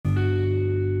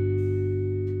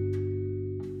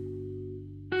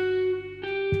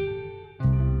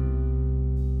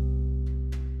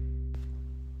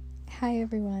Hi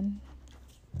everyone.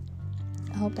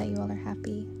 I hope that you all are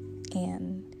happy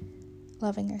and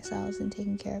loving yourselves and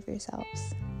taking care of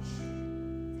yourselves.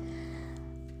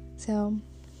 So,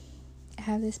 I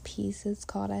have this piece, it's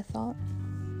called I Thought,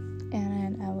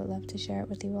 and I would love to share it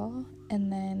with you all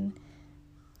and then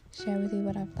share with you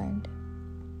what I've learned.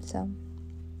 So,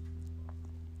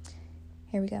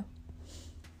 here we go.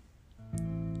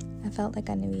 I felt like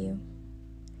I knew you.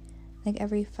 Like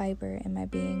every fiber in my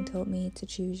being told me to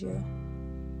choose you.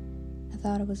 I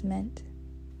thought it was meant,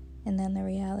 and then the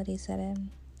reality set in.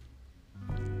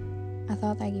 I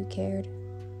thought that you cared,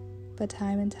 but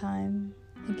time and time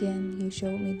again you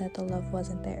showed me that the love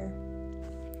wasn't there.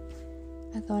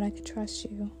 I thought I could trust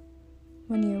you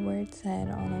when your words said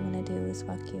all I want to do is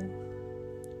fuck you.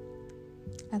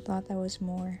 I thought there was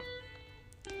more,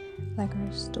 like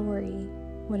our story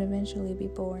would eventually be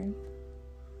born.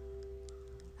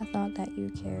 I thought that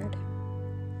you cared.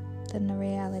 Then the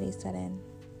reality set in,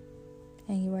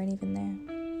 and you weren't even there.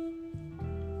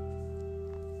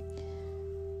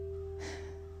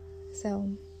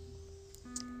 So,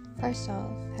 first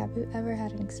off, have you ever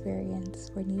had an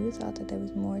experience when you thought that there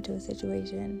was more to a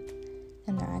situation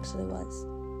than there actually was?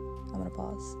 I'm gonna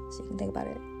pause so you can think about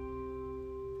it.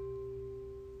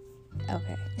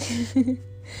 Okay.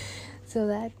 So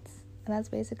that's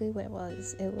basically what it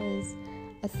was. It was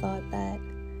a thought that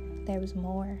there was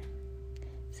more.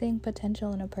 Seeing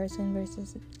potential in a person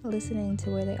versus listening to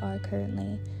where they are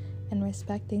currently and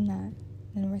respecting that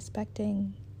and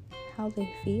respecting how they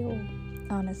feel,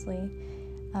 honestly.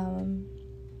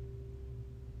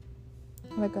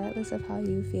 Regardless of how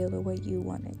you feel or what you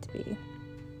want it to be.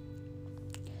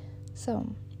 So,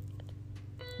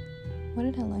 what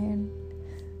did I learn?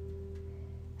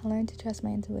 I learned to trust my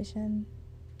intuition.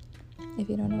 If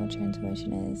you don't know what your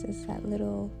intuition is, it's that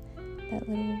little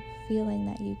feeling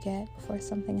that you get before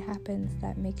something happens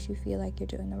that makes you feel like you're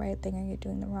doing the right thing or you're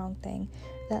doing the wrong thing.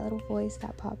 That little voice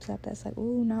that pops up that's like,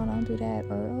 ooh, no, don't do that,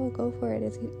 or oh, go for it,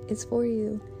 it's for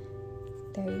you.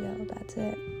 There you go, that's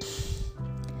it.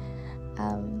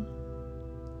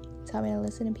 Taught me to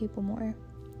listen to people more,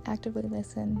 actively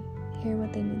listen, hear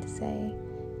what they need to say,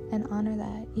 and honor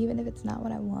that, even if it's not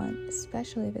what I want,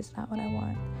 especially if it's not what I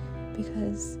want,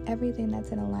 because everything that's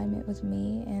in alignment with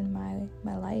me and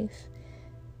my life,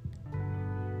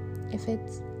 if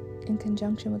it's in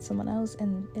conjunction with someone else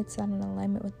and it's not in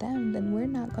alignment with them, then we're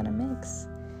not going to mix.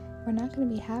 We're not going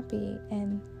to be happy,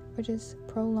 and we're just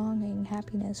prolonging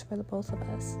happiness for the both of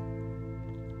us.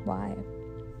 Why?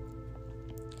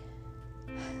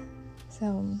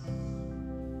 So,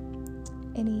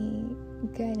 any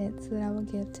guidance that I would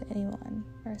give to anyone,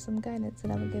 or some guidance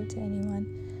that I would give to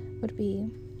anyone, would be,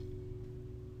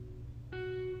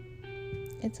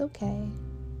 it's okay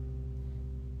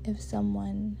if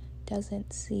someone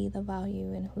doesn't see the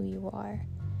value in who you are.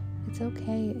 It's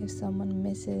okay if someone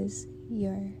misses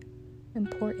your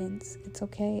importance. It's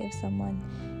okay if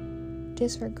someone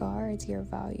disregards your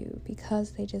value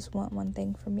because they just want one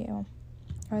thing from you,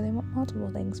 or they want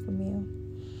multiple things from you.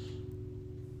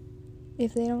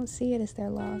 If they don't see it, it's their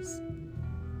loss.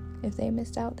 If they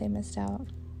missed out, they missed out.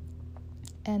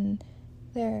 And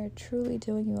they're truly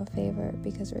doing you a favor,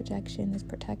 because rejection is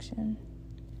protection.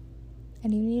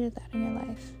 And you needed that in your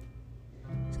life,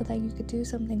 so that you could do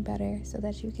something better, so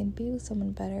that you can be with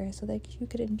someone better, so that you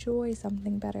could enjoy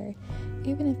something better,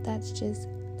 even if that's just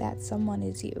that someone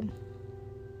is you,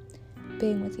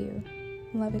 being with you,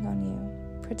 loving on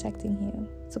you, protecting you,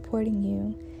 supporting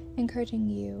you, encouraging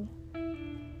you.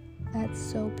 That's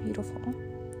so beautiful.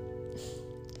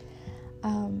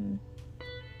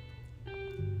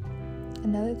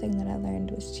 Another thing that I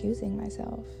learned was choosing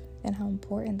myself and how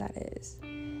important that is.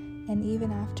 And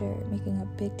even after making a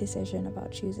big decision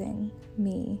about choosing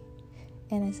me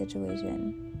in a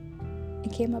situation,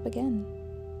 it came up again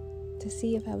to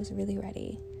see if I was really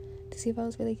ready, to see if I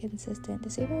was really consistent, to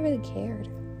see if I really cared.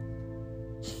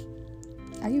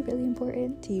 Are you really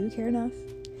important? Do you care enough?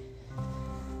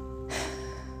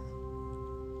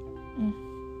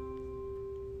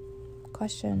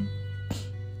 Question.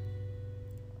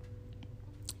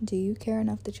 Do you care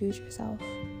enough to choose yourself?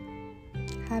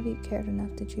 Have you cared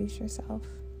enough to choose yourself?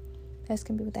 This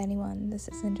can be with anyone. This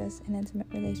isn't just an intimate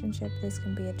relationship. This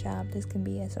can be a job. This can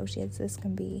be associates. This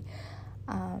can be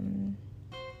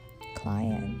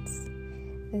clients.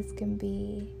 This can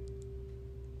be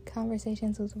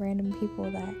conversations with random people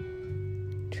that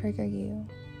trigger you,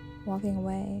 walking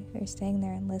away or staying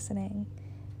there and listening.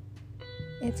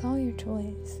 It's all your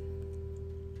choice.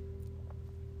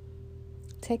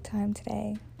 Take time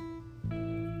today.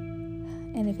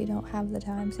 And if you don't have the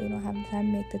time, so you don't have the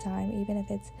time, make the time, even if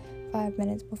it's 5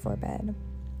 minutes before bed,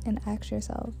 and ask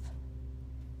yourself,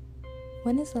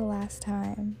 When is the last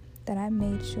time that I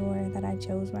made sure that I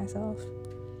chose myself?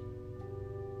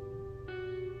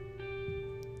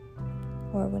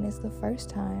 Or when is the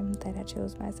first time that I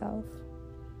chose myself?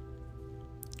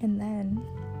 And then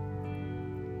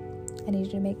I need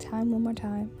you to make time one more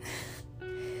time.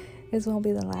 This won't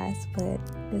be the last, but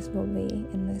this will be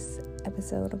in this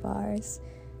episode of ours.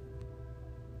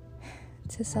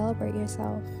 To celebrate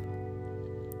yourself,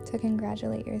 to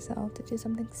congratulate yourself, to do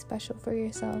something special for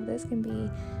yourself. This can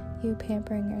be you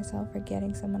pampering yourself or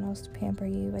getting someone else to pamper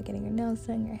you by getting your nails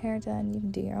done, your hair done. You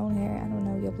can do your own hair. I don't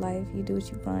know, your life. You do what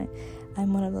you want.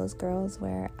 I'm one of those girls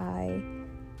where I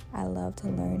love to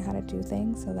learn how to do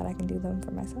things so that I can do them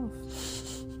for myself.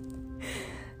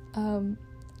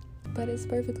 But it's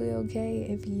perfectly okay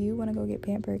if you want to go get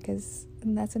pampered, because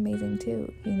that's amazing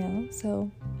too, you know? So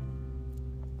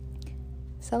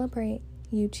celebrate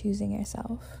you choosing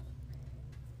yourself,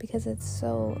 because it's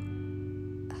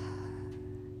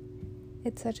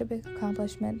such a big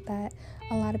accomplishment that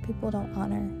a lot of people don't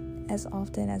honor as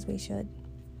often as we should.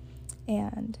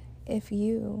 And if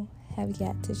you have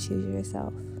yet to choose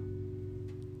yourself,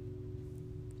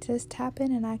 just tap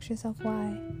in and ask yourself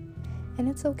why. And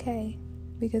it's okay,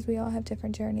 because we all have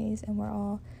different journeys and we're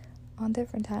all on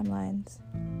different timelines.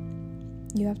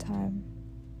 You have time,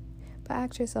 but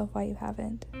ask yourself why you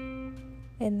haven't,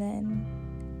 and then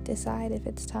decide if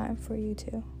it's time for you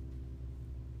to.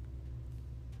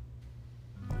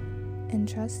 And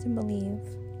trust and believe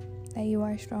that you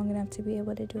are strong enough to be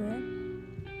able to do it,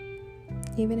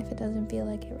 even if it doesn't feel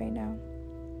like it right now.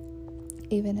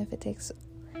 Even if it takes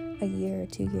a year,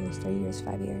 2 years, 3 years,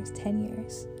 5 years, 10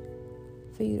 years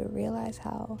for you to realize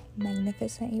how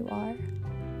magnificent you are,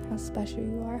 how special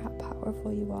you are, how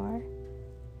powerful you are.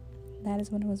 That is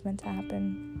when it was meant to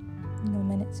happen. No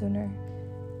minute sooner,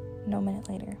 no minute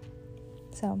later.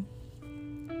 So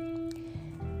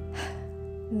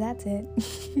that's it.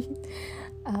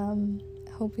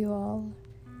 Hope you all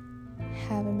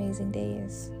have amazing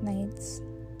days, nights,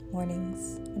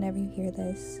 mornings. Whenever you hear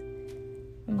this,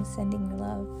 I'm sending you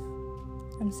love.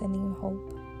 I'm sending you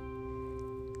hope.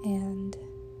 And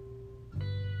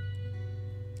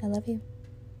I love you.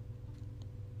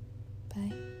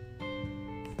 Bye.